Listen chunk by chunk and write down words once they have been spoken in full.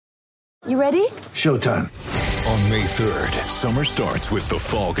You ready? Showtime. On May 3rd, summer starts with The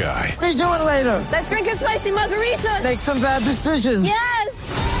Fall Guy. Let's do it later. Let's drink a spicy margarita. Make some bad decisions.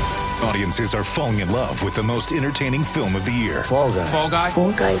 Yes! Audiences are falling in love with the most entertaining film of the year. Fall Guy. Fall Guy?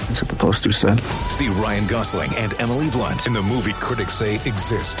 Fall guy. That's what the poster said. See Ryan Gosling and Emily Blunt in the movie critics say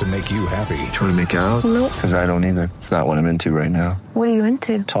exists to make you happy. Trying to make it out? Nope. Because I don't either. It's not what I'm into right now. What are you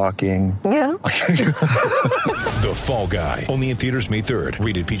into? Talking. Yeah. The Fall Guy. Only in theaters May 3rd.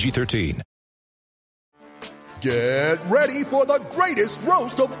 Rated PG-13. Get ready for the greatest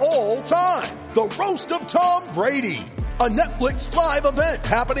roast of all time. The Roast of Tom Brady. A Netflix live event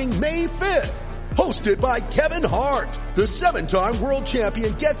happening May 5th. Hosted by Kevin Hart. The 7-time world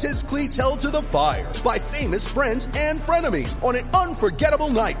champion gets his cleats held to the fire by famous friends and frenemies on an unforgettable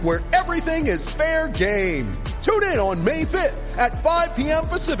night where everything is fair game. Tune in on May 5th at 5 p.m.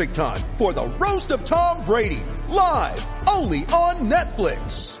 Pacific time for the Roast of Tom Brady. Live only on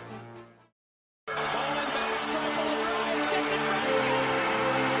Netflix.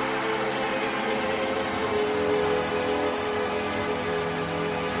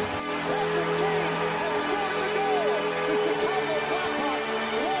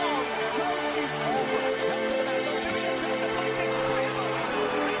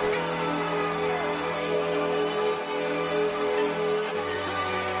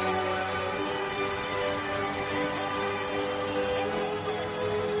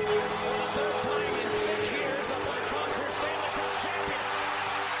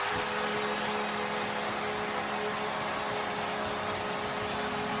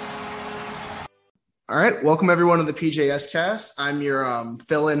 All right, welcome everyone to the PJS Cast. I'm your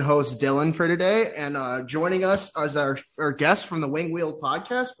fill-in host Dylan for today, and joining us as our guest from the Wing Wheel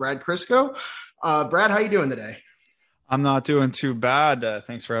podcast, Brad Crisco. Brad, how you doing today? I'm not doing too bad.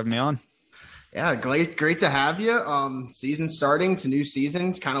 Thanks for having me on. Yeah, great to have you. Season's starting. It's a new season.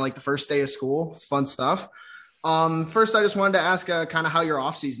 It's kind of like the first day of school. It's fun stuff. First, I just wanted to ask kind of how your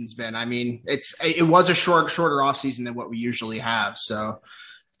off season's been. I mean, it was a shorter off season than what we usually have, so.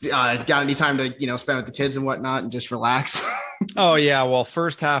 Got any time to, spend with the kids and whatnot and just relax? Oh, yeah. Well,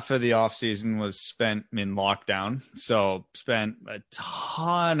 first half of the off season was spent in lockdown. So spent a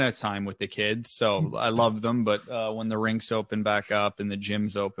ton of time with the kids. So I love them. But when the rinks opened back up and the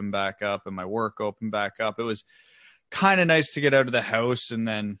gyms opened back up and my work opened back up, it was kind of nice to get out of the house and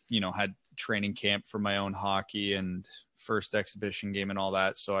then, had training camp for my own hockey and first exhibition game and all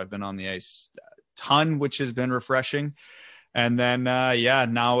that. So I've been on the ice a ton, which has been refreshing. And then, now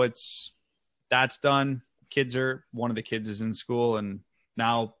that's done. One of the kids is in school and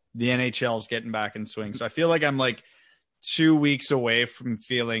now the NHL is getting back in swing. So I feel like I'm like 2 weeks away from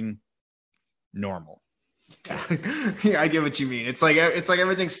feeling normal. Yeah, I get what you mean. It's like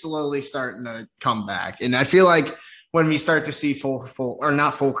everything's slowly starting to come back. And I feel like when we start to see full or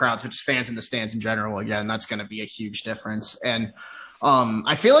not full crowds, but just fans in the stands in general, again, that's going to be a huge difference. And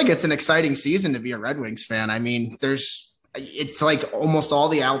I feel like it's an exciting season to be a Red Wings fan. I mean, it's like almost all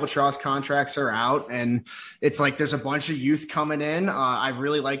the Albatross contracts are out and it's like there's a bunch of youth coming in. I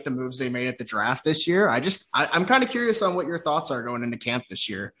really like the moves they made at the draft this year. I'm kind of curious on what your thoughts are going into camp this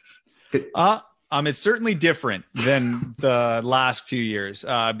year. It's certainly different than the last few years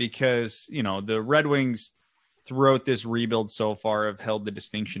because, the Red Wings throughout this rebuild so far have held the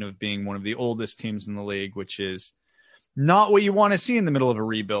distinction of being one of the oldest teams in the league, which is not what you want to see in the middle of a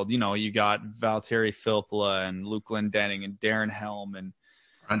rebuild. You got Valtteri Filppula and Luke Glendening and Darren Helm and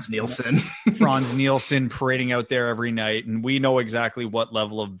Franz Nielsen parading out there every night. And we know exactly what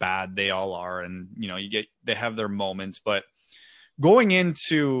level of bad they all are. And, they have their moments, but going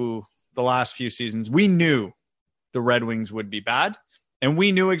into the last few seasons, we knew the Red Wings would be bad and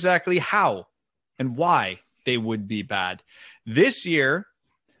we knew exactly how and why they would be bad. This year,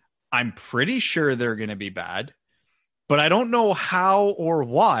 I'm pretty sure they're going to be bad. But I don't know how or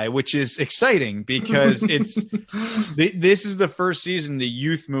why, which is exciting because this is the first season the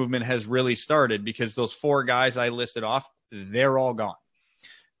youth movement has really started because those 4 guys I listed off, they're all gone.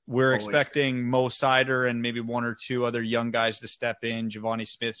 We're expecting Mo Seider and maybe 1 or 2 other young guys to step in. Giovanni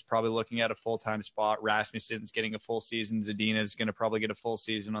Smith's probably looking at a full-time spot. Rasmussen's getting a full season. Zadina's going to probably get a full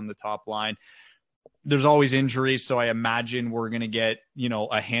season on the top line. There's always injuries, so I imagine we're going to get,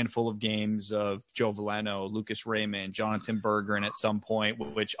 a handful of games of Joe Veleno, Lucas Raymond, Jonathan Berggren at some point,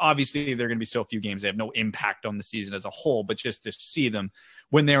 which obviously they're going to be so few games. They have no impact on the season as a whole, but just to see them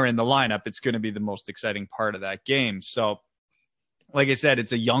when they're in the lineup, it's going to be the most exciting part of that game. So, like I said,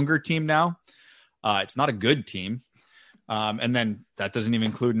 it's a younger team now. It's not a good team. And then that doesn't even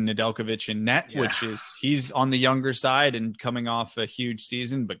include Nedeljkovic in net, which is he's on the younger side and coming off a huge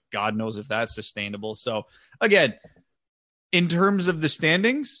season, but God knows if that's sustainable. So again, in terms of the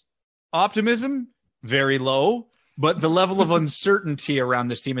standings, Optimism, very low, but the level of uncertainty around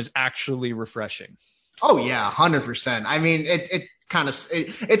this team is actually refreshing. Oh yeah, 100%. I mean, it kind of,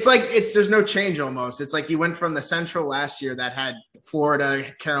 it's like, there's no change almost. It's like you went from the Central last year that had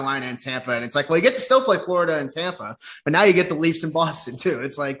Florida, Carolina, and Tampa. And it's like, well, you get to still play Florida and Tampa, but now you get the Leafs in Boston too.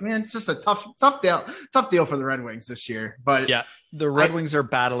 It's like, man, it's just a tough deal for the Red Wings this year. But yeah, the Red Wings are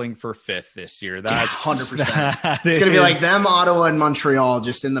battling for fifth this year. That's 100%. It's going to be like them, Ottawa, and Montreal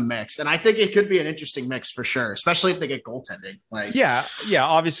just in the mix. And I think it could be an interesting mix for sure, especially if they get goaltending. Like, yeah.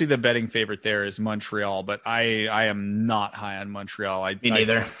 Obviously, the betting favorite there is Montreal, but I am not high on Montreal. Me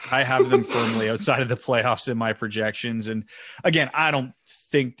neither. I have them firmly outside of the playoffs in my projections. And again, I don't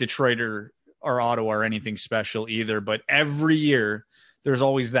think Detroit or Ottawa are anything special either. But every year, there's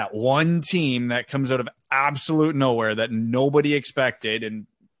always that one team that comes out of absolute nowhere that nobody expected. And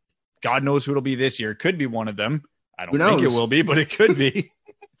God knows who it'll be this year. It could be one of them. I don't think it will be, but it could be.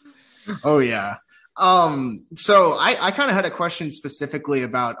 Oh, yeah. So I kind of had a question specifically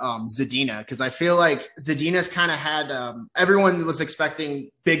about Zadina, because I feel like Zadina's kind of had everyone was expecting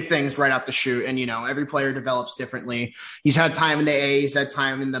big things right out the chute, and every player develops differently. He's had time in the A, he's had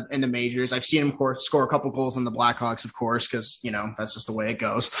time in the majors. I've seen him score a couple goals in the Blackhawks, of course, because that's just the way it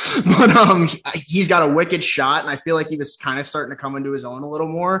goes. But he's got a wicked shot, and I feel like he was kind of starting to come into his own a little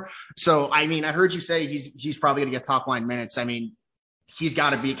more. So I mean, I heard you say he's probably going to get top line minutes. I mean, he's got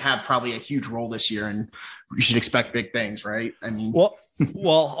to have probably a huge role this year, and you should expect big things, right? I mean,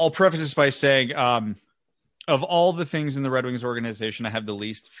 well, I'll preface this by saying, of all the things in the Red Wings organization, I have the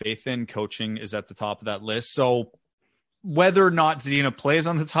least faith in. Coaching is at the top of that list. So whether or not Zadina plays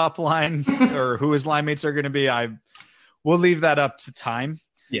on the top line or who his line mates are going to be, we'll leave that up to time.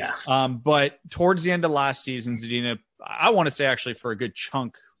 Yeah. But towards the end of last season, Zadina, I want to say actually for a good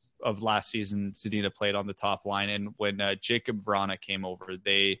chunk of last season, Zadina played on the top line. And when Jacob Vrana came over,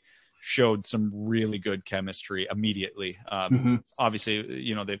 they showed some really good chemistry immediately. Obviously,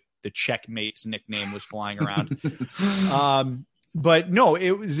 the Checkmates nickname was flying around. But no,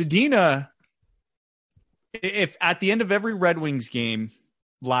 it was Zadina. If at the end of every Red Wings game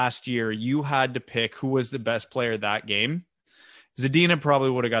last year, you had to pick who was the best player that game, Zadina probably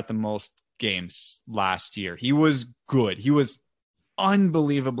would have got the most games last year. He was good. He was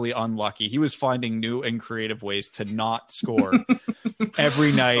unbelievably unlucky. He was finding new and creative ways to not score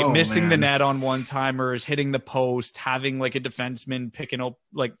every night, missing the net on one-timers, hitting the post, having like a defenseman picking up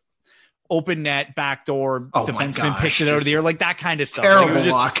like open net, backdoor, defenseman picks it out of the air, like that kind of stuff.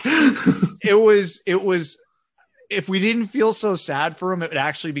 Terrible luck. It was if we didn't feel so sad for him, it would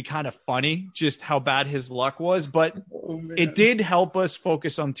actually be kind of funny just how bad his luck was. But it did help us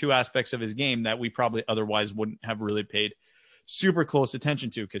focus on two aspects of his game that we probably otherwise wouldn't have really paid super close attention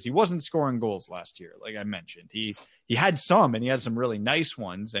to, because he wasn't scoring goals last year. Like I mentioned, he had some, and he had some really nice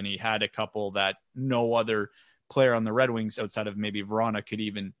ones, and he had a couple that no other player on the Red Wings outside of maybe Vrana could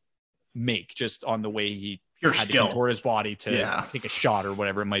even make, just on the way he had to contort his body to take a shot or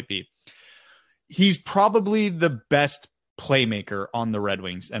whatever it might be. He's probably the best playmaker on the Red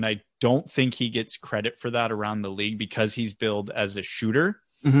Wings, and I don't think he gets credit for that around the league because he's billed as a shooter.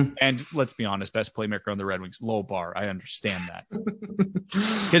 And let's be honest, best playmaker on the Red Wings, low bar. I understand that.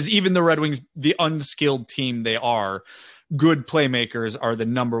 Because even the Red Wings, the unskilled team they are, good playmakers are the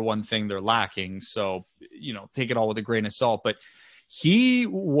number one thing they're lacking. So, take it all with a grain of salt. But he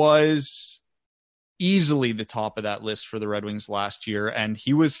was easily the top of that list for the Red Wings last year. And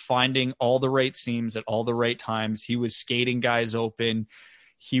he was finding all the right seams at all the right times. He was skating guys open.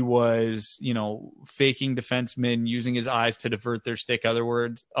 He was, faking defensemen, using his eyes to divert their stick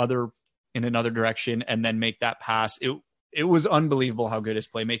in another direction, and then make that pass. It was unbelievable how good his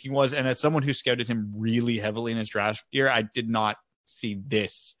playmaking was. And as someone who scouted him really heavily in his draft year, I did not see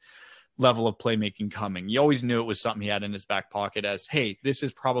this level of playmaking coming. You always knew it was something he had in his back pocket as, hey, this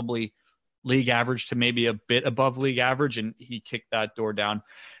is probably league average to maybe a bit above league average. And he kicked that door down.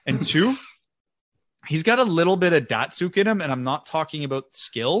 And two, he's got a little bit of Datsuk in him, and I'm not talking about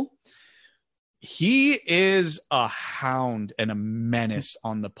skill. He is a hound and a menace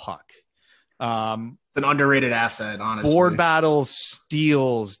on the puck. It's an underrated asset, honestly. Board battles,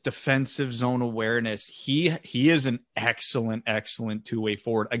 steals, defensive zone awareness. He is an excellent two-way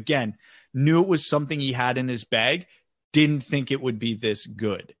forward. Again, knew it was something he had in his bag. Didn't think it would be this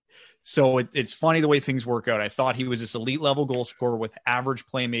good. So it's funny the way things work out. I thought he was this elite level goal scorer with average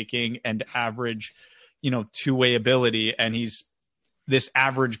playmaking and average, two-way ability. And he's this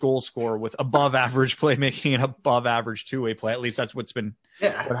average goal scorer with above average playmaking and above average two-way play. At least that's what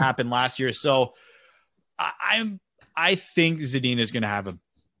happened last year. So I think Zadina is going to have a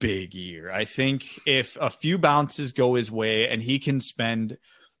big year. I think if a few bounces go his way and he can spend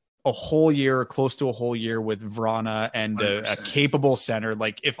a whole year, close to a whole year with Vrana and a capable center.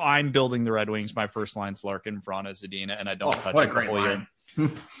 Like if I'm building the Red Wings, my first line's Larkin, Vrana, Zadina, and I don't touch it the whole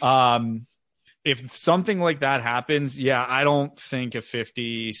year. If something like that happens, yeah, I don't think a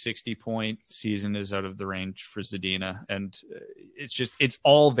 50, 60 point season is out of the range for Zadina. And it's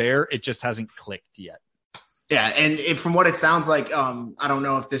all there. It just hasn't clicked yet. Yeah, and from what it sounds like, I don't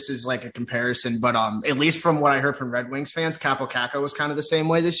know if this is like a comparison, but at least from what I heard from Red Wings fans, Kaapo Kakko was kind of the same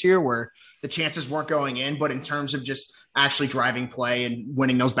way this year, where the chances weren't going in, but in terms of just actually driving play and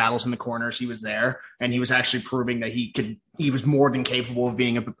winning those battles in the corners, he was there, and he was actually proving that he was more than capable of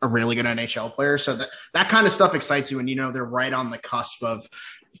being a really good NHL player. So that kind of stuff excites you, and they're right on the cusp of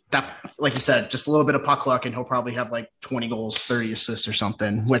that, like you said, just a little bit of puck luck, and he'll probably have like 20 goals, 30 assists or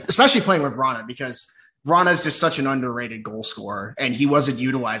something, especially playing with Vrana, because Vrana is just such an underrated goal scorer, and he wasn't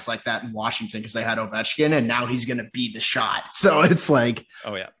utilized like that in Washington because they had Ovechkin, and now he's going to be the shot. So it's like,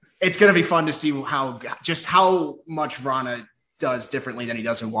 oh yeah, it's going to be fun to see how much Vrana does differently than he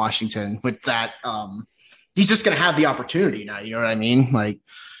does in Washington with that. He's just going to have the opportunity now. You know what I mean? Like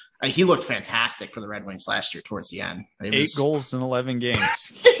he looked fantastic for the Red Wings last year towards the end. 8 goals in 11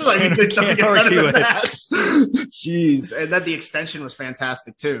 games. It doesn't get better than that. Jeez. And then the extension was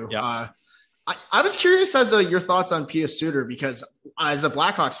fantastic too. Yeah. I was curious as to your thoughts on Pius Suter, because as a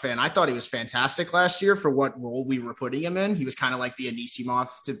Blackhawks fan, I thought he was fantastic last year for what role we were putting him in. He was kind of like the Anisimov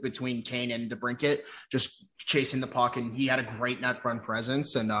between Kane and DeBrincat, just chasing the puck, and he had a great net front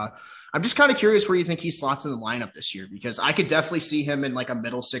presence. And I'm just kind of curious where you think he slots in the lineup this year, because I could definitely see him in like a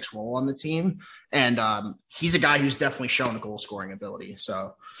middle six role on the team. And he's a guy who's definitely shown a goal scoring ability.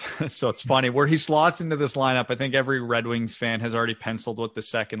 So it's funny where he slots into this lineup. I think every Red Wings fan has already penciled what the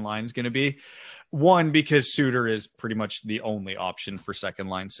second line is going to be. One, because Suter is pretty much the only option for second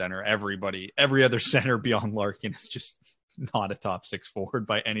line center. Every other center beyond Larkin is just not a top 6 forward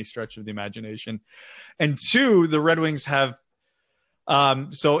by any stretch of the imagination. And 2, the Red Wings have,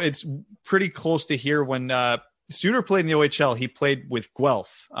 so it's pretty close to here when Suter played in the OHL. He played with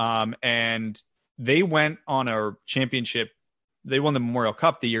Guelph, and they went on a championship. They won the Memorial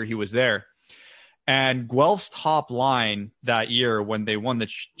Cup the year he was there. And Guelph's top line that year when they won the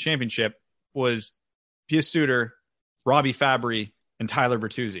championship was Pius Suter, Robbie Fabry, and Tyler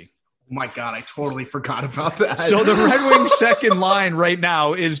Bertuzzi. Oh my God, I totally forgot about that. So the Red Wings second line right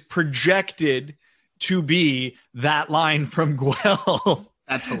now is projected to be that line from Guelph.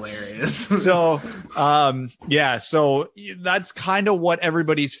 That's hilarious. So that's kind of what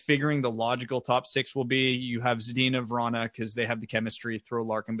everybody's figuring the logical top 6 will be. You have Zadina, Vrana, because they have the chemistry, throw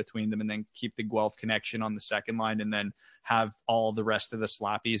Larkin between them, and then keep the Guelph connection on the second line, and then have all the rest of the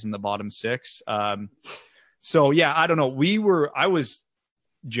slappies in the bottom 6. I don't know. I was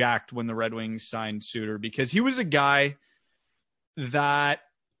jacked when the Red Wings signed Suter, because he was a guy that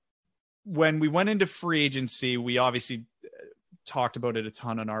when we went into free agency, we obviously talked about it a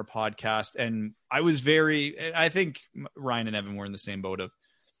ton on our podcast. And I think Ryan and Evan were in the same boat of,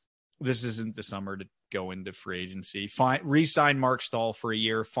 this isn't the summer to go into free agency. Re-sign Mark Stahl for a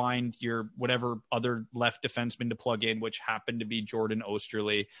year, find your whatever other left defenseman to plug in, which happened to be Jordan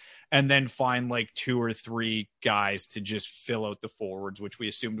Osterley, and then find like 2 or 3 guys to just fill out the forwards, which we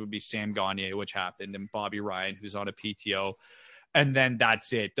assumed would be Sam Gagner, which happened, and Bobby Ryan, who's on a PTO. And then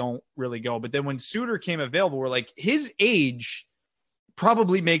that's it. Don't really go. But then when Suter came available, we're like, his age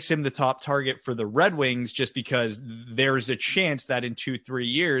probably makes him the top target for the Red Wings, just because there's a chance that in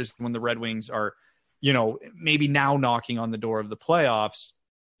 2-3 years, when the Red Wings are, maybe now knocking on the door of the playoffs,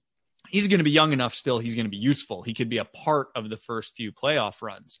 he's going to be young enough still. He's going to be useful. He could be a part of the first few playoff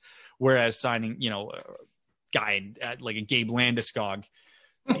runs. Whereas signing, a guy like a Gabe Landeskog,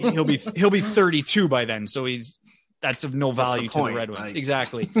 he'll be 32 by then. So that's of no value to the Red Wings. Right?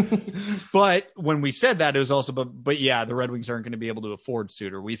 Exactly. But when we said that, it was also, but yeah, the Red Wings aren't going to be able to afford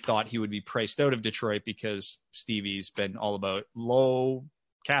Suter. We thought he would be priced out of Detroit because Stevie's been all about low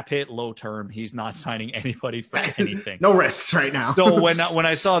cap hit, low term. He's not signing anybody for anything. No risks right now. So when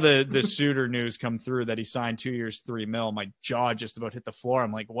I saw the Suter news come through that he signed 2 years, $3 million, my jaw just about hit the floor.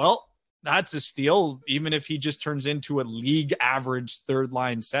 I'm like, well, that's a steal. Even if he just turns into a league average third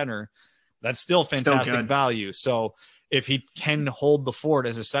line center, that's still fantastic value. So if he can hold the fort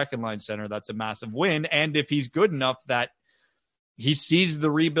as a second line center, that's a massive win. And if he's good enough that he sees the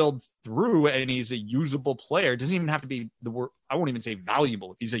rebuild through and he's a usable player, it doesn't even have to be the word. I won't even say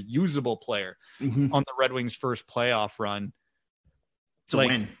valuable. If he's a usable player on the Red Wings' first playoff run, it's a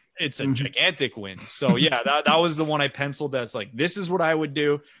win. It's a gigantic win. So yeah, that was the one I penciled as like, this is what I would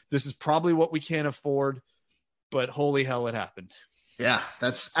do. This is probably what we can't afford, but holy hell, it happened. Yeah,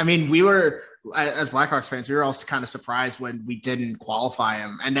 I mean, we were, as Blackhawks fans, we were also kind of surprised when we didn't qualify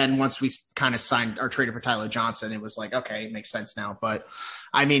him. And then once we kind of signed or traded for Tyler Johnson, it was like, okay, it makes sense now. But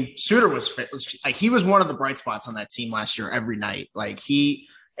I mean, Suter was like, he was one of the bright spots on that team last year every night.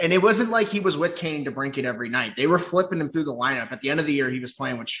 And it wasn't like he was with Kane DeBrincat every night. They were flipping him through the lineup. At the end of the year, he was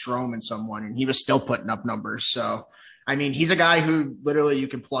playing with Strome and someone, and he was still putting up numbers. So, I mean, he's a guy who literally you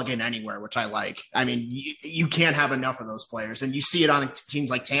can plug in anywhere, which I like. I mean, you can't have enough of those players. And you see it on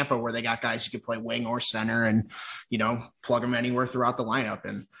teams like Tampa where they got guys who can play wing or center and, plug them anywhere throughout the lineup.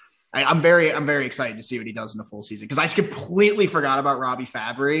 And I'm very excited to see what he does in the full season because I completely forgot about Robbie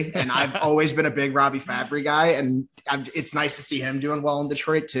Fabry, and I've always been a big Robbie Fabry guy, and it's nice to see him doing well in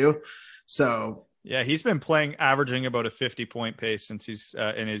Detroit too. So yeah, he's been averaging about a 50-point pace since he's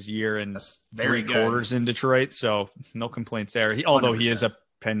in his year and very 3 quarters in Detroit. So no complaints there. Although he is a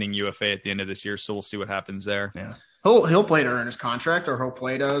pending UFA at the end of this year, so we'll see what happens there. Yeah. He'll play to earn his contract, or he'll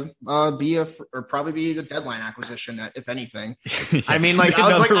play to probably be the deadline acquisition, if anything. I mean, like I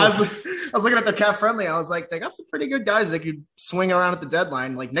was looking at their cap friendly. I was like, they got some pretty good guys that could swing around at the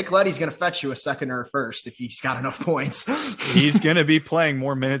deadline. Like Nick Leddy's going to fetch you a second or a first if he's got enough points. He's going to be playing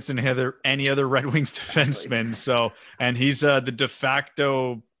more minutes than any other Red Wings defenseman. So, and he's the de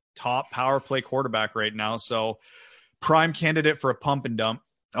facto top power play quarterback right now. So, prime candidate for a pump and dump.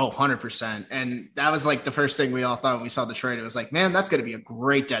 Oh, 100%. And that was like the first thing we all thought when we saw the trade. It was like, man, that's going to be a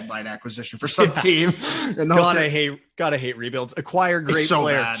great deadline acquisition for some team. And gotta hate rebuilds. Acquire great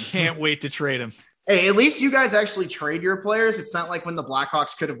player. Bad. Can't wait to trade him. Hey, at least you guys actually trade your players. It's not like when the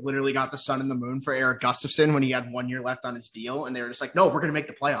Blackhawks could have literally got the sun and the moon for Eric Gustafson when he had 1 year left on his deal. And they were just like, no, we're going to make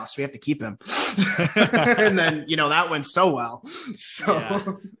the playoffs. We have to keep him. And then, that went so well.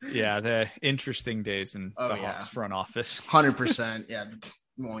 So yeah, the interesting days in the Hawks front office. 100%. Yeah.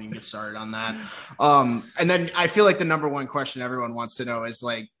 Won't even get started on that. And then I feel like the number one question everyone wants to know is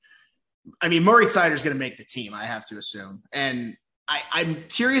like, I mean, Moritz Seider is going to make the team, I have to assume. And I'm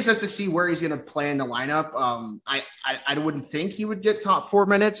curious as to see where he's going to play in the lineup. I wouldn't think he would get top 4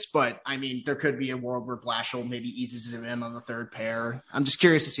 minutes, but I mean, there could be a world where Blashill maybe eases him in on the third pair. I'm just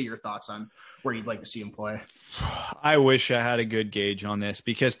curious to see your thoughts on where you'd like to see him play. I wish I had a good gauge on this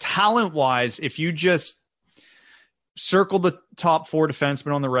because talent wise, if you just circle the top 4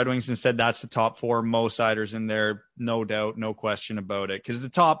 defensemen on the Red Wings and said that's the top 4, Mo Seider's in there, no doubt, no question about it. Because the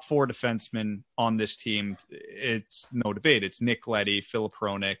top 4 defensemen on this team, it's no debate. It's Nick Leddy, Filip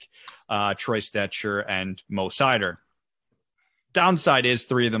Hronek, Troy Stecher, and Mo Seider. Downside is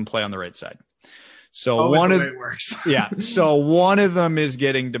 3 of them play on the right side. So one of it works. Yeah. So one of them is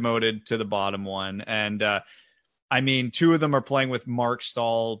getting demoted to the bottom one. And I mean, 2 of them are playing with Mark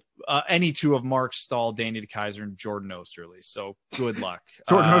Stahl, any 2 of Mark Stahl, Danny DeKeyser, and Jordan Osterley. So good luck.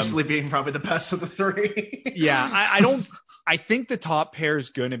 Jordan Osterley being probably the best of the 3. Yeah. I think the top pair is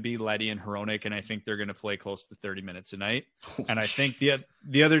going to be Leddy and Hronek, and I think they're going to play close to 30 minutes a night. And I think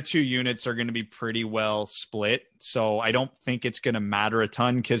the other 2 units are going to be pretty well split. So I don't think it's going to matter a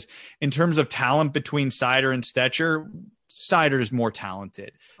ton because in terms of talent between Seider and Stecher, Seider is more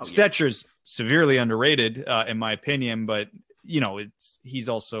talented. Stetcher's severely underrated, in my opinion, but he's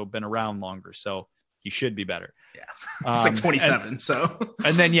also been around longer, so he should be better. Yeah, it's like 27.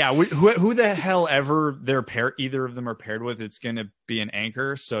 And then who the hell ever either of them are paired with, it's going to be an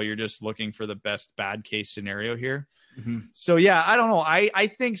anchor. So you're just looking for the best bad case scenario here. Mm-hmm. So yeah, I don't know. I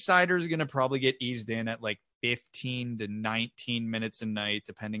think Seider is going to probably get eased in at like 15 to 19 minutes a night,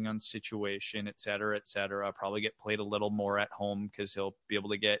 depending on situation, et cetera, et cetera. Probably get played a little more at home because he'll be able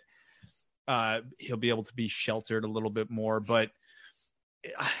to be sheltered a little bit more. But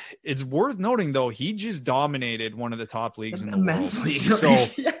it's worth noting, though, he just dominated one of the top leagues in the immensely world.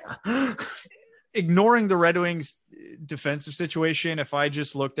 So ignoring the Red Wings defensive situation, if I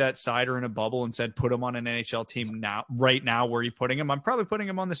just looked at Seider in a bubble and said, put him on an NHL team right now, where are you putting him? I'm probably putting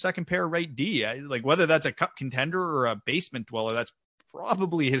him on the second pair right D. Like whether that's a cup contender or a basement dweller, that's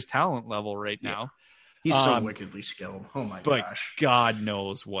probably his talent level right now. He's so wickedly skilled. Oh my gosh. God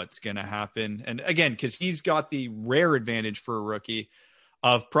knows what's going to happen. And again, because he's got the rare advantage for a rookie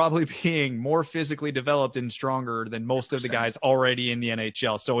of probably being more physically developed and stronger than most of the guys already in the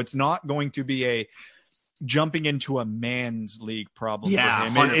NHL. So it's not going to be a jumping into a man's league problem for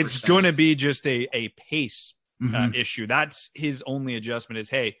him. 100%. It's going to be just a pace issue. That's his only adjustment is,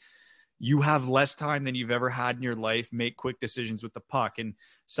 hey, you have less time than you've ever had in your life. Make quick decisions with the puck. And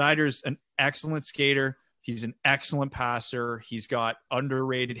Seider's an excellent skater. He's an excellent passer. He's got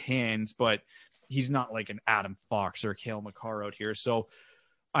underrated hands, but he's not like an Adam Fox or Cale Makar out here. So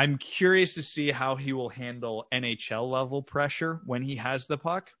I'm curious to see how he will handle NHL level pressure when he has the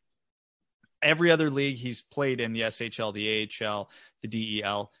puck. every other league he's played in, the SHL, the AHL, the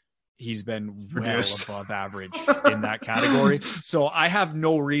DEL, he's been well above average in that category. So I have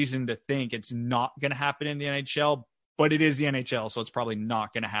no reason to think it's not going to happen in the NHL, but it is the NHL. So it's probably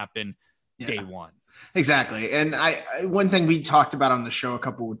not going to happen day one. Exactly. And one thing we talked about on the show a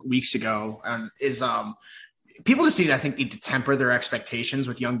couple of weeks ago is people just need to temper their expectations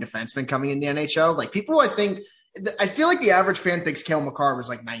with young defensemen coming in the NHL. Like I feel like the average fan thinks Cale Makar was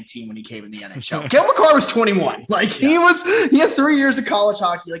like 19 when he came in the NHL. Cale Makar was 21. Like he had 3 years of college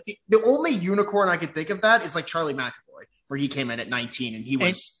hockey. Like the only unicorn I could think of that is like Charlie McAvoy, where he came in at 19 and he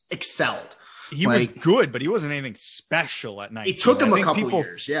was excelled. He was good, but he wasn't anything special at 19. It took him a couple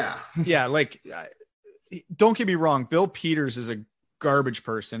years. Yeah. Yeah. Like don't get me wrong. Bill Peters is a garbage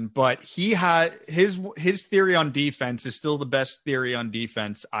person, but he had his theory on defense is still the best theory on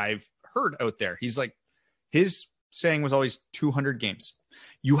defense I've heard out there. He's like, his saying was always 200 games.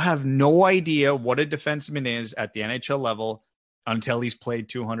 You have no idea what a defenseman is at the NHL level until he's played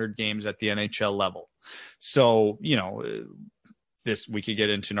 200 games at the NHL level. So, we could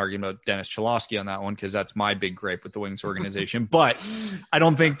get into an argument about Dennis Cholowski on that one, because that's my big gripe with the Wings organization. But I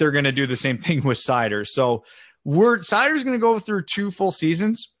don't think they're going to do the same thing with Seider. So Seider's going to go through 2 full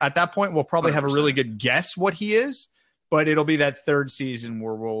seasons. At that point, we'll probably have a really good guess what he is, but it'll be that 3rd season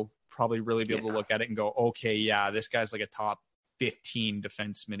where we'll probably really be able to look at it and go, okay, yeah, this guy's like a top 15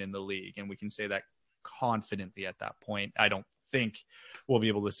 defenseman in the league. And we can say that confidently at that point. I don't think we'll be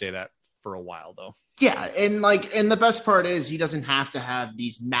able to say that for a while though. Yeah. And the best part is he doesn't have to have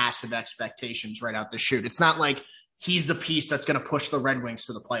these massive expectations right out the chute. It's not like he's the piece that's going to push the Red Wings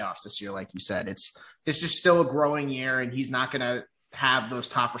to the playoffs this year. Like you said, this is still a growing year and he's not going to have those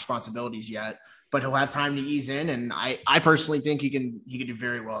top responsibilities yet, but he'll have time to ease in. And I personally think he can do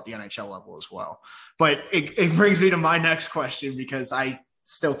very well at the NHL level as well. But it brings me to my next question, because I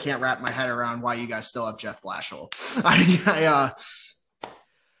still can't wrap my head around why you guys still have Jeff Blashill.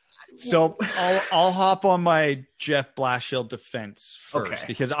 So I'll hop on my Jeff Blashill defense first,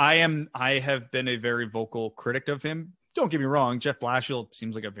 because I have been a very vocal critic of him. Don't get me wrong. Jeff Blashill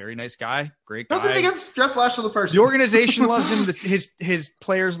seems like a very nice guy. Great guy. Nothing against Jeff Blashill, the person. The organization loves him. His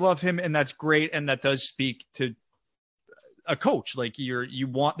players love him. And that's great. And that does speak to a coach. Like you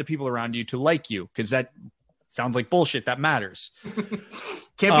want the people around you to like you, because that sounds like bullshit. That matters.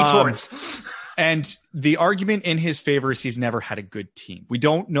 Can't be Torrance. And the argument in his favor is he's never had a good team. We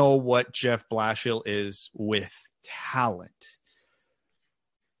don't know what Jeff Blashill is with talent.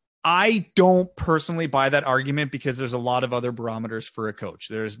 I don't personally buy that argument, because there's a lot of other barometers for a coach.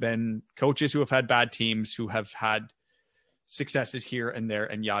 There's been coaches who have had bad teams, who have had successes here and there,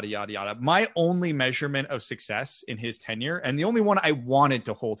 and yada, yada, yada. My only measurement of success in his tenure, and the only one I wanted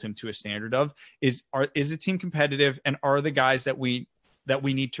to hold him to a standard of, is the team competitive, and are the guys that we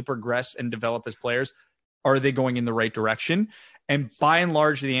need to progress and develop as players, are they going in the right direction? And by and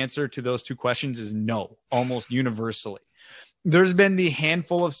large, the answer to those 2 questions is no, almost universally. There's been the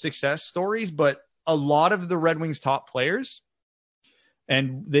handful of success stories, but a lot of the Red Wings top players,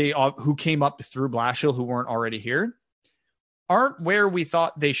 and who came up through Blashill, who weren't already here, aren't where we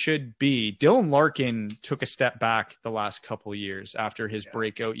thought they should be. Dylan Larkin took a step back the last couple of years after his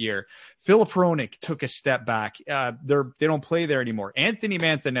breakout year. Filip Hronek took a step back. They don't play there anymore. Anthony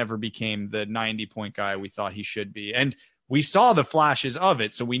Mantha never became the 90-point guy we thought he should be. And we saw the flashes of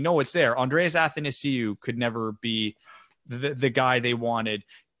it, so we know it's there. Andreas Athanasiou could never be the guy they wanted.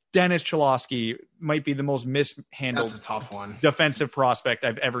 Dennis Cholowski might be the most mishandled, that's a tough one, defensive prospect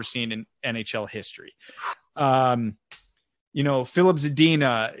I've ever seen in NHL history. Philip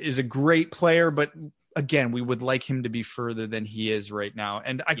Zadina is a great player, but again, we would like him to be further than he is right now.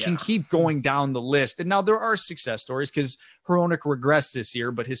 And I can keep going down the list. And now there are success stories, because Hronek regressed this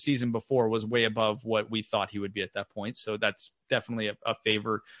year, but his season before was way above what we thought he would be at that point. So that's definitely a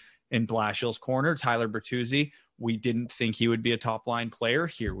favor in Blashill's corner. Tyler Bertuzzi, we didn't think he would be a top line player.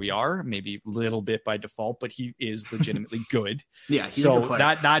 Here we are, maybe a little bit by default, but he is legitimately good. Yeah. So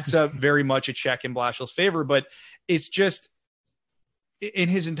that's a very much a check in Blashill's favor, but it's just in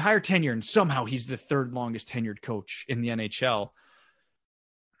his entire tenure, and somehow he's the 3rd longest tenured coach in the NHL.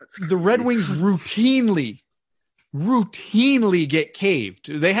 The Red Wings routinely get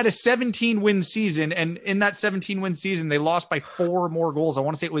caved. They had a 17-win season, and in that 17-win season, they lost by 4 more goals. I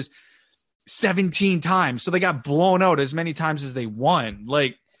want to say it was 17 times. So they got blown out as many times as they won.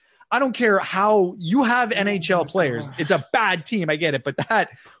 Like, I don't care how you have NHL players. It's a bad team. I get it, but that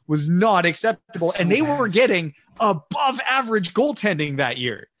was not acceptable. And they were getting above average goaltending that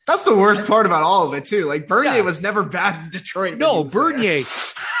year. That's the worst part about all of it too. Like Bernier was never bad in Detroit. No, Bernier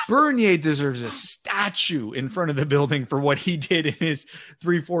Bernier deserves a statue in front of the building for what he did in his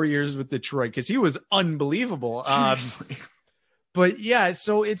 3-4 years with Detroit, because he was unbelievable. But yeah,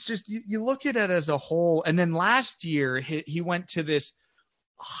 so it's just, you look at it as a whole. And then last year, he went to this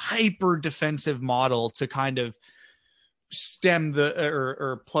hyper defensive model to kind of stem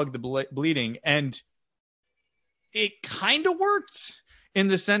or plug the bleeding. And it kind of worked in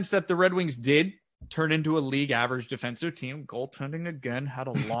the sense that the Red Wings did turn into a league average defensive team. Goaltending again had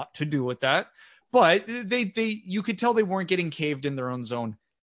a lot to do with that, but you could tell they weren't getting caved in their own zone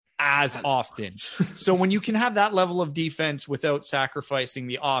as often. So when you can have that level of defense without sacrificing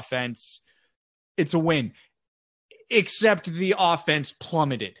the offense, it's a win. Except the offense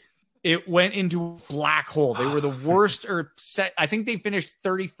plummeted. It went into a black hole. They were the worst, I think they finished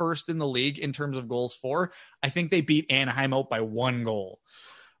 31st in the league in terms of goals for. I think they beat Anaheim out by 1 goal.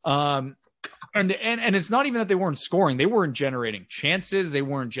 And it's not even that they weren't scoring. They weren't generating chances. They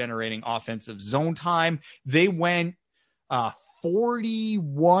weren't generating offensive zone time. They went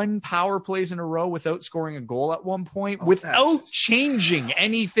 41 power plays in a row without scoring a goal at one point, without changing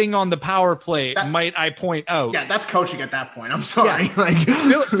anything on the power play, might I point out. Yeah, that's coaching at that point. I'm sorry. Yeah. Like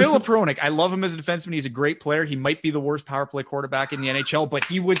Filip Hronek, I love him as a defenseman. He's a great player. He might be the worst power play quarterback in the NHL, but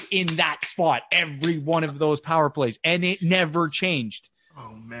he was in that spot every one of those power plays, and it never changed.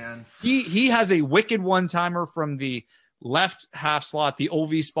 Oh, man. He has a wicked one-timer from the left half slot, the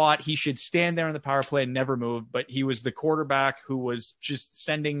OV spot. He should stand there in the power play and never move, but he was the quarterback who was just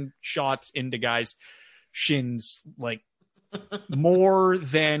sending shots into guys' shins, like more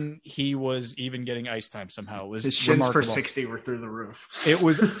than he was even getting ice time somehow. It was his shins remarkable. per 60 were through the roof. It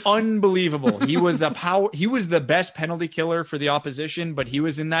was unbelievable. He was the best penalty killer for the opposition, but he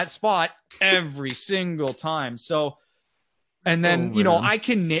was in that spot every single time. So, and then, I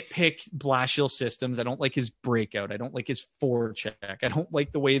can nitpick Blashill's systems. I don't like his breakout. I don't like his forecheck. I don't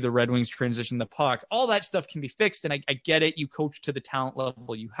like the way the Red Wings transition the puck. All that stuff can be fixed, and I get it. You coach to the talent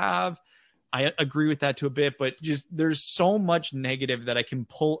level you have. I agree with that to a bit, but just there's so much negative that I can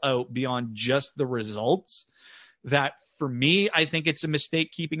pull out beyond just the results that, for me, I think it's a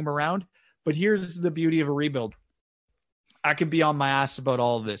mistake keeping him around. But here's the beauty of a rebuild. I could be on my ass about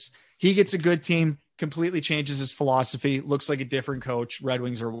all of this. He gets a good team, completely changes his philosophy, looks like a different coach. Red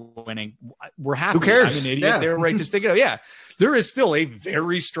Wings are winning. We're happy. Who cares? I'm an idiot. Yeah. They're right to stick it out. Yeah. There is still a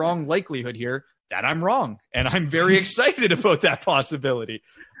very strong likelihood here that I'm wrong. And I'm very excited about that possibility.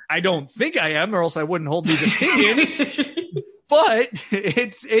 I don't think I am, or else I wouldn't hold these opinions. But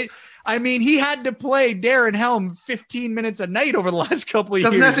he had to play Darren Helm 15 minutes a night over the last couple of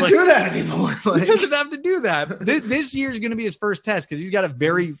years. Doesn't have to do that anymore. He doesn't have to do that. This year is going to be his first test because he's got a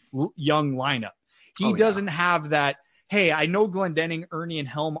very young lineup. He doesn't have that, hey, I know Glendening, Ernie, and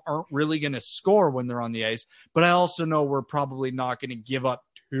Helm aren't really going to score when they're on the ice, but I also know we're probably not going to give up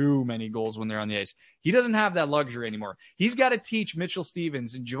too many goals when they're on the ice. He doesn't have that luxury anymore. He's got to teach Mitchell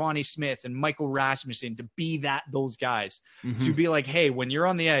Stevens and Giovanni Smith and Michael Rasmussen to be those guys, to be like, hey, when you're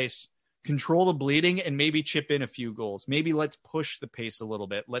on the ice, control the bleeding and maybe chip in a few goals. Maybe let's push the pace a little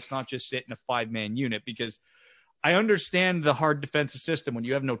bit. Let's not just sit in a 5-man unit, because I understand the hard defensive system when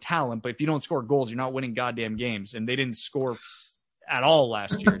you have no talent, but if you don't score goals, you're not winning goddamn games. And they didn't score at all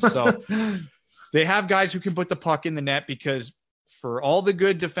last year. So they have guys who can put the puck in the net, because for all the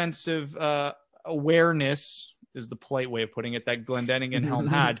good defensive awareness is the polite way of putting it that Glendening and Helm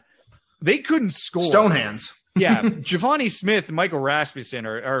had, they couldn't score. Stone hands. Yeah. Giovanni Smith and Michael Rasmussen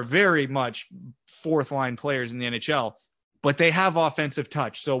are very much fourth line players in the NHL, but they have offensive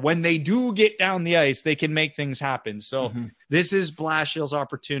touch. So when they do get down the ice, they can make things happen. So this is Blashill's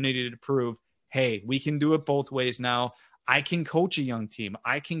opportunity to prove, hey, we can do it both ways now. I can coach a young team.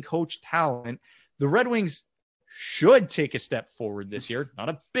 I can coach talent. The Red Wings should take a step forward this year. Not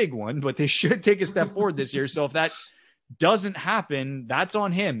a big one, but they should take a step forward this year. So if that doesn't happen, that's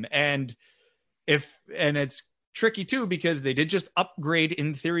on him. And it's tricky too, because they did just upgrade,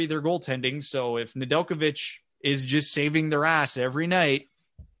 in theory, their goaltending. So if Nedeljkovic is just saving their ass every night,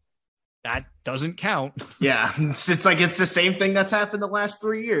 that doesn't count. Yeah. It's like, it's the same thing that's happened the last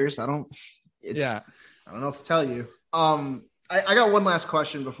 3 years. I don't know what to tell you. I got one last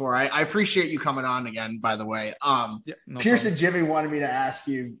question before I appreciate you coming on again, by the way. Pierce and Jimmy wanted me to ask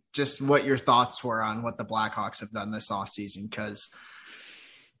you just what your thoughts were on what the Blackhawks have done this offseason, because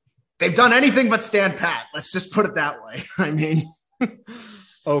they've done anything but stand pat. Let's just put it that way. I mean,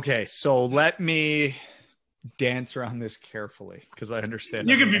 okay, so let me dance around this carefully, because I understand.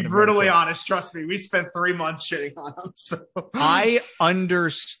 You can be brutally honest. Trust me. We spent 3 months shitting on them. So I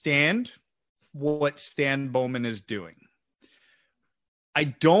understand what Stan Bowman is doing. I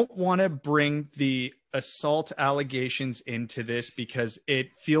don't want to bring the assault allegations into this because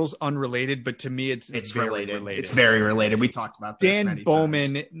it feels unrelated, but to me it's very related. It's very related. We talked about this. Dan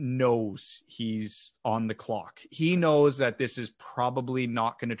Bowman knows he's on the clock. He knows that this is probably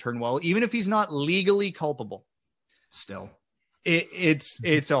not going to turn well, even if he's not legally culpable. Still,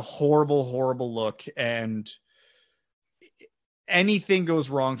 it's a horrible look, and anything goes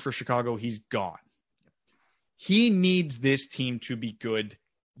wrong for Chicago, he's gone. He needs this team to be good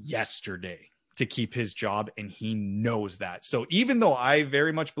yesterday to keep his job, and he knows that. So even though I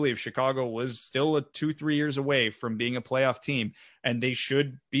very much believe Chicago was still 2-3 years away from being a playoff team, and they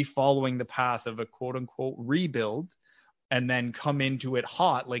should be following the path of a quote unquote rebuild and then come into it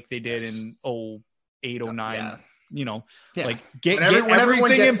hot like they did in 08, 09, like get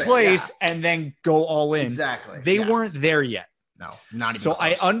everything in place and then go all in. Exactly. They weren't there yet. No, not even. So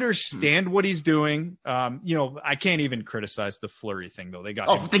close. I understand what he's doing. I can't even criticize the Fleury thing though. They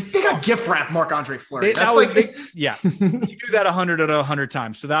got they got gift wrap Marc-Andre Fleury. You do that 100 out of 100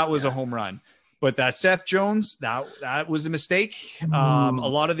 times. So that was a home run. But that Seth Jones, that was a mistake. A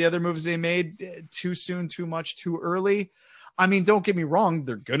lot of the other moves they made too soon, too much, too early. I mean, don't get me wrong.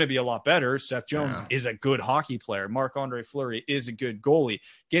 They're going to be a lot better. Seth Jones is a good hockey player. Marc-Andre Fleury is a good goalie.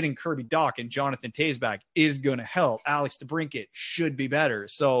 Getting Kirby Dach and Jonathan Toews back is going to help. Alex DeBrincat should be better.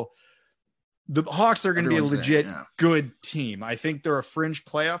 So the Hawks are going to be a legit good team. I think they're a fringe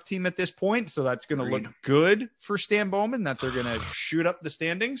playoff team at this point. So that's going to look good for Stan Bowman, that they're going to shoot up the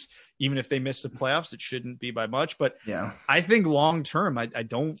standings. Even if they miss the playoffs, it shouldn't be by much. But I think long term, I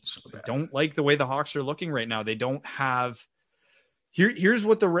don't like the way the Hawks are looking right now. They don't have... Here's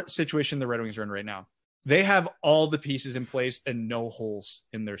what the situation the Red Wings are in right now. They have all the pieces in place and no holes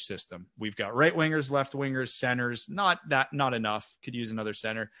in their system. We've got right wingers, left wingers, centers. Not enough. Could use another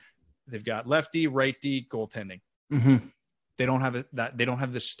center. They've got lefty, righty, goaltending. Mm-hmm. They don't have that. They don't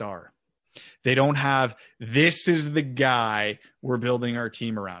have the star. They don't have. This is the guy we're building our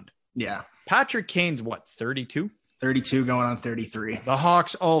team around. Yeah. Patrick Kane's what? 32. 32 going on 33. The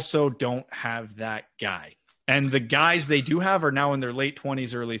Hawks also don't have that guy. And the guys they do have are now in their late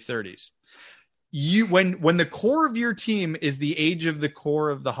 20s, early 30s. When the core of your team is the age of the core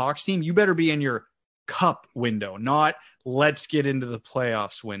of the Hawks team, you better be in your cup window, not let's get into the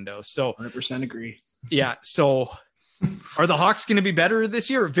playoffs window. So 100% agree. Yeah. So are the Hawks going to be better this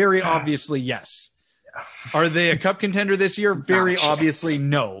year? Very obviously, yes. Yeah. Are they a cup contender this year? Very obviously,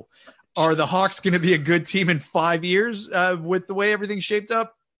 no. Are the Hawks going to be a good team in 5 years with the way everything's shaped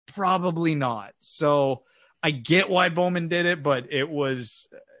up? Probably not. So I get why Bowman did it, but it was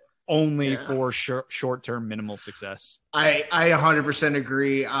only for short-term minimal success. I 100%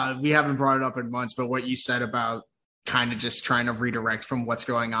 agree. We haven't brought it up in months, but what you said about kind of just trying to redirect from what's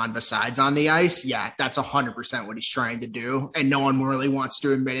going on besides on the ice, that's 100% what he's trying to do. And no one really wants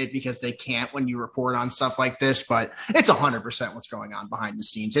to admit it because they can't when you report on stuff like this, but it's 100% what's going on behind the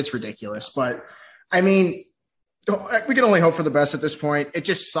scenes. It's ridiculous. But I mean, we can only hope for the best at this point. It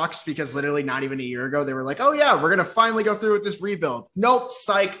just sucks because literally not even a year ago, they were like, oh yeah, we're going to finally go through with this rebuild. Nope.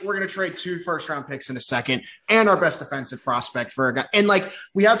 Psych. We're going to trade 2 first-round picks in a second and our best defensive prospect for a guy. And like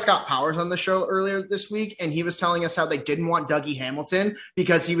we had Scott Powers on the show earlier this week, and he was telling us how they didn't want Dougie Hamilton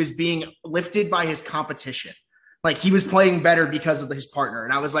because he was being lifted by his competition. Like he was playing better because of his partner.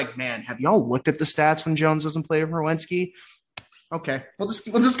 And I was like, man, have y'all looked at the stats when Jones doesn't play for Werenski? Okay. We'll just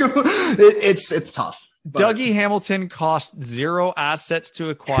go. It's tough. But Dougie Hamilton cost 0 assets to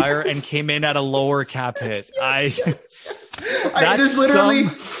acquire and came in at a lower cap hit. There's literally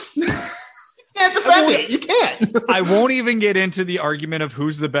can't defend it. You can't. I won't even get into the argument of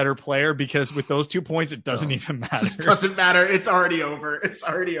who's the better player because with those 2 points, it doesn't even matter. It just doesn't matter. It's already over. It's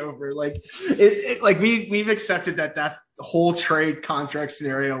already over. Like we've accepted that whole trade contract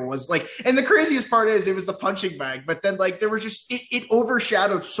scenario was like, and the craziest part is it was the punching bag, but then like there was just it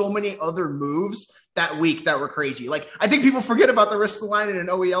overshadowed so many other moves that week that were crazy. Like I think people forget about the Ristolainen and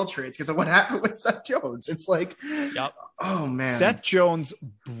OEL trades because of what happened with Seth Jones. It's like, oh man, Seth Jones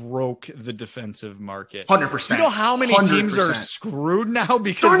broke the defensive market 100%. You know how many 100%. Teams are screwed now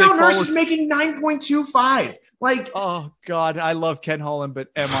because Darnell Nurse is making 9.25. Like, oh God, I love Ken Holland, but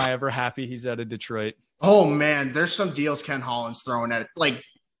am I ever happy he's out of Detroit? Oh man, there's some deals Ken Holland's throwing at it. Like,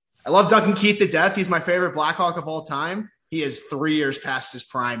 I love Duncan Keith to death. He's my favorite Blackhawk of all time. He is 3 years past his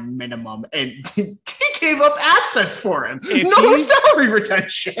prime minimum, and he gave up assets for him. No salary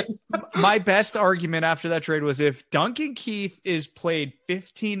retention. My best argument after that trade was if Duncan Keith is played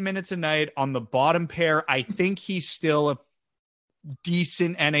 15 minutes a night on the bottom pair, I think he's still a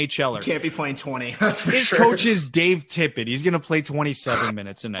decent NHLer. He can't be playing 20. That's for His sure. coach is Dave Tippett. He's going to play 27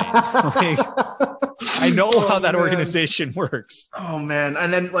 minutes a night. I know how that organization works. Oh man.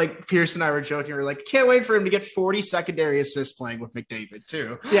 And then like Pierce and I were joking. We're like, can't wait for him to get 40 secondary assists playing with McDavid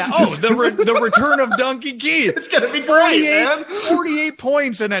too. Yeah. Oh, the return of Duncan Keith. It's going to be great, man. 48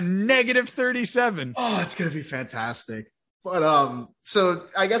 points and a negative 37. Oh, it's going to be fantastic. But so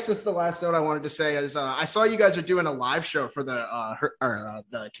I guess that's the last note I wanted to say is I saw you guys are doing a live show for the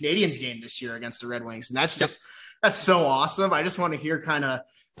Canadiens game this year against the Red Wings, and that's so awesome. I just want to hear kind of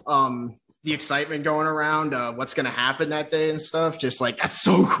the excitement going around, what's going to happen that day and stuff. Just like that's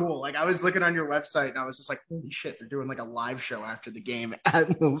so cool. Like I was looking on your website and I was just like, holy shit, they're doing like a live show after the game.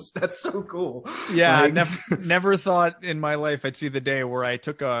 That's so cool. Yeah, like, I never thought in my life I'd see the day where I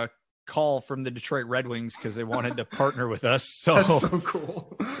took a call from the Detroit Red Wings because they wanted to partner with us. So that's so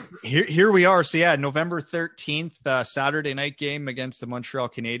cool. Here we are. So yeah, November 13th, Saturday night game against the Montreal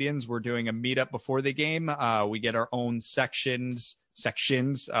Canadiens. We're doing a meetup before the game. We get our own sections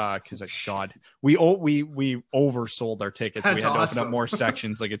because God, we oversold our tickets. That's we had to awesome. open up more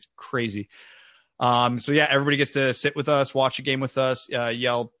sections. Like it's crazy. So yeah, everybody gets to sit with us, watch a game with us,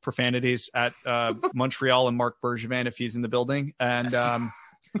 yell profanities at Montreal and Marc Bergevin if he's in the building. And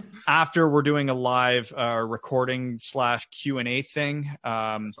after we're doing a live recording / Q&A thing.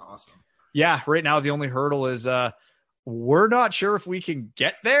 That's awesome. Yeah, right now the only hurdle is we're not sure if we can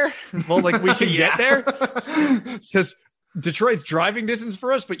get there. Well, like we can get there because Detroit's driving distance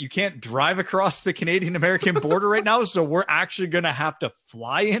for us, but you can't drive across the Canadian-American border right now. So we're actually going to have to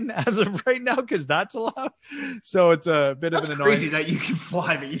fly in as of right now because that's allowed. So it's a bit of an annoyance. Crazy that you can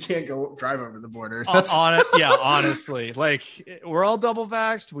fly, but you can't go drive over the border. That's on it. Yeah, honestly, like we're all double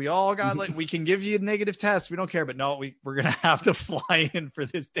vaxxed. We all got like we can give you negative tests. We don't care, but no, we're going to have to fly in for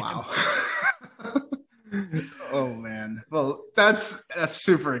this day. Wow. Oh man. Well, that's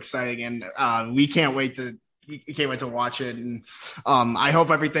super exciting. And we can't wait to watch it, and I hope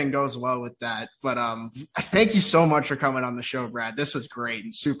everything goes well with that. But thank you so much for coming on the show, Brad. This was great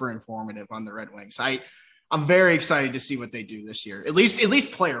and super informative on the Red Wings. I'm very excited to see what they do this year, at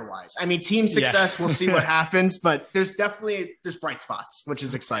least player wise. I mean, team success, we'll see what happens, but there's bright spots, which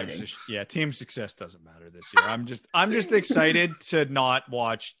is exciting. Yeah, team success doesn't matter this year. I'm just excited to not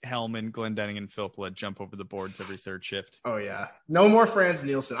watch Hellman, Glendening, and Filppula jump over the boards every third shift. Oh yeah, no more Frans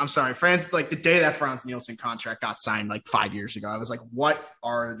Nielsen. I'm sorry, Frans. Like the day that Frans Nielsen contract got signed, like 5 years ago, I was like, what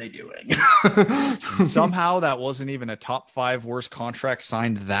are they doing? Somehow that wasn't even a top 5 worst contract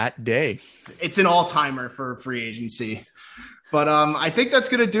signed that day. It's an all-timer for free agency. But I think that's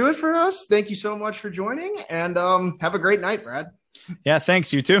going to do it for us. Thank you so much for joining, and have a great night, Brad. Yeah,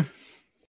 thanks. You too.